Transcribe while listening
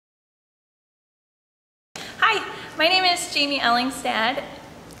Hi, my name is Jamie Ellingstad.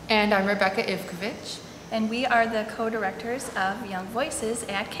 And I'm Rebecca Ivkovich. And we are the co-directors of Young Voices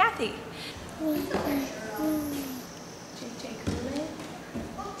at Kathy. JJ Kool-Aid.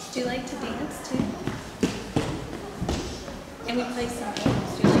 Do you like to dance too? And we play some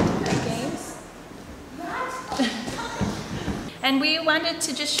games. Do you like to play games? And we wanted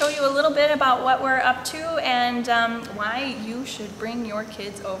to just show you a little bit about what we're up to and why you should bring your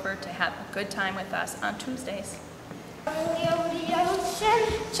kids over to have a good time with us on Tuesdays. Charlie over the ocean,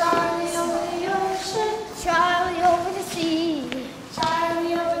 Charlie over the ocean, Charlie over the sea,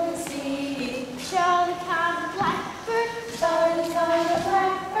 Charlie over the sea. Charlie caught a blackbird, Charlie caught a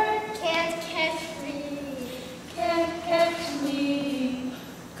blackbird, can't catch me, can't catch me.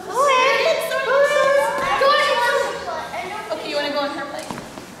 Go ahead, go ahead. Okay, you want to go on her place?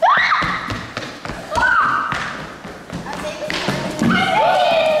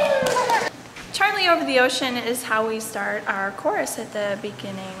 Charlie Over the Ocean is how we start our chorus at the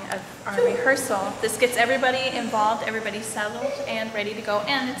beginning of our rehearsal. This gets everybody involved, everybody settled and ready to go,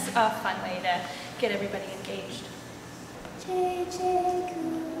 and it's a fun way to get everybody engaged. JJ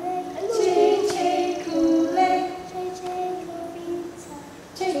Kool-Aid, JJ Kool-Aid,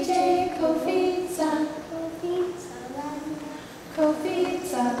 JJ Kofiza,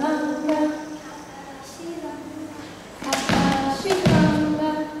 Kofiza Langa,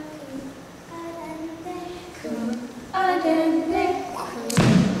 Kakashilanga,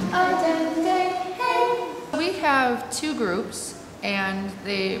 We have two groups, and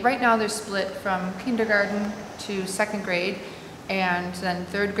right now they're split from kindergarten to second grade, and then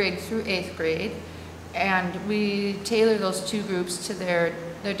third grade through eighth grade. And we tailor those two groups to their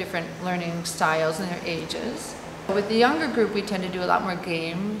different learning styles and their ages. With the younger group, we tend to do a lot more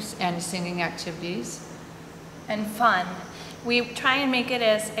games and singing activities. And fun. We try and make it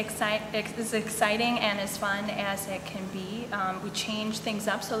as exciting and as fun as it can be. We change things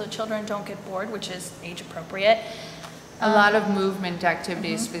up so the children don't get bored, which is age appropriate. A lot of movement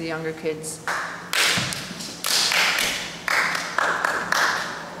activities for the younger kids.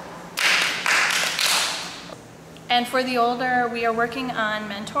 And for the older, we are working on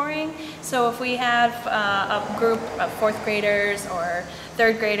mentoring. So if we have a group of fourth graders or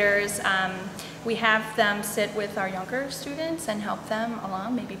third graders, we have them sit with our younger students and help them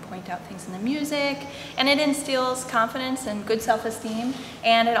along, maybe point out things in the music. And it instills confidence and good self-esteem.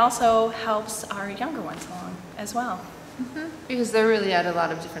 And it also helps our younger ones along as well. Because they're really at a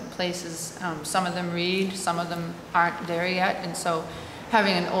lot of different places. Some of them read, some of them aren't there yet. And so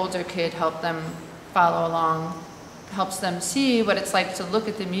having an older kid help them follow along helps them see what it's like to look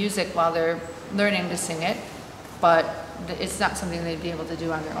at the music while they're learning to sing it. But it's not something they'd be able to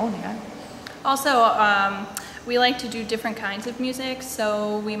do on their own yet. Also, we like to do different kinds of music,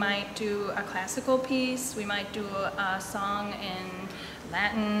 so we might do a classical piece, we might do a song in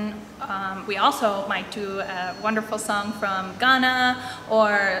Latin, we also might do a wonderful song from Ghana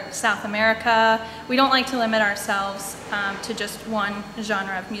or South America. We don't like to limit ourselves to just one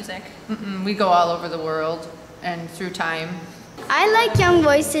genre of music. We go all over the world and through time. I like Young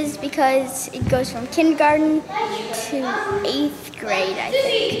Voices because it goes from kindergarten to 8th grade, I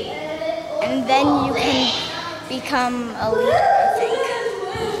think. And then you can become a leader, I think.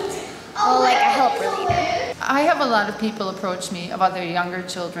 Or like a helper leader. I have a lot of people approach me about their younger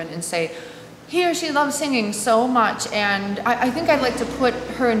children and say, he or she loves singing so much, and I think I'd like to put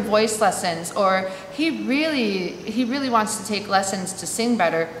her in voice lessons, or he really wants to take lessons to sing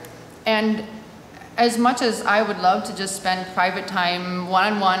better. And as much as I would love to just spend private time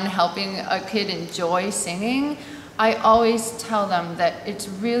one-on-one helping a kid enjoy singing, I always tell them that it's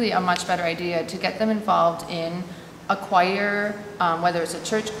really a much better idea to get them involved in a choir, whether it's a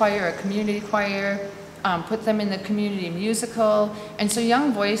church choir or a community choir, put them in the community musical. And so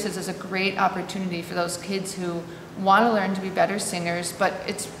Young Voices is a great opportunity for those kids who want to learn to be better singers, but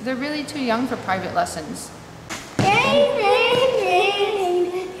they're really too young for private lessons. Rain, rain,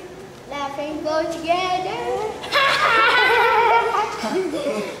 rain, rain, laughing go together.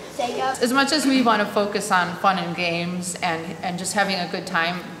 As much as we want to focus on fun and games and just having a good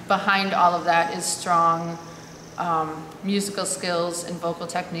time, behind all of that is strong musical skills and vocal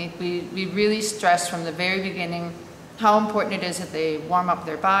technique. We really stress from the very beginning how important it is that they warm up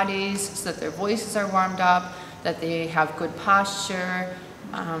their bodies, so that their voices are warmed up, that they have good posture.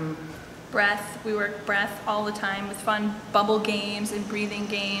 Breath, we work breath all the time with fun bubble games and breathing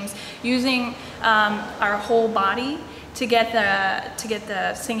games, using our whole body to get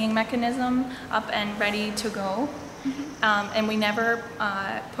the singing mechanism up and ready to go. And we never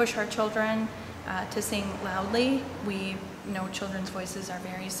push our children to sing loudly. We know children's voices are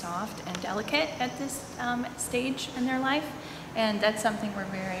very soft and delicate at this stage in their life, and that's something we're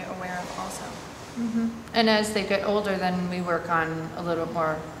very aware of also. And as they get older, then we work on a little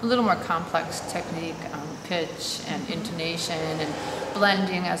more complex technique, pitch and intonation and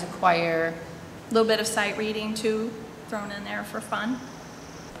blending as a choir. A little bit of sight reading too, thrown in there for fun.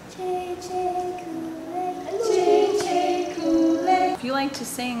 If you like to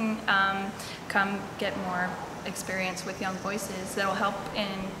sing, come get more experience with Young Voices. That'll help in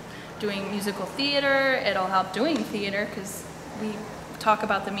doing musical theater. It'll help doing theater because we talk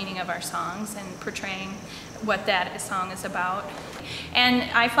about the meaning of our songs and portraying what that song is about. And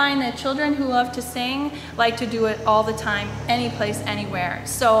I find that children who love to sing like to do it all the time, any place, anywhere.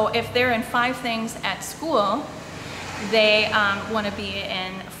 So if they're in 5 things at school, they want to be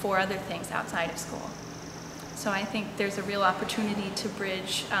in 4 other things outside of school. So I think there's a real opportunity to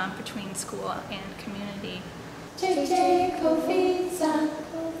bridge between school and community.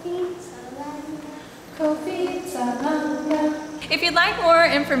 If you'd like more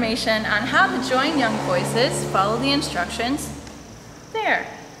information on how to join Young Voices, follow the instructions there.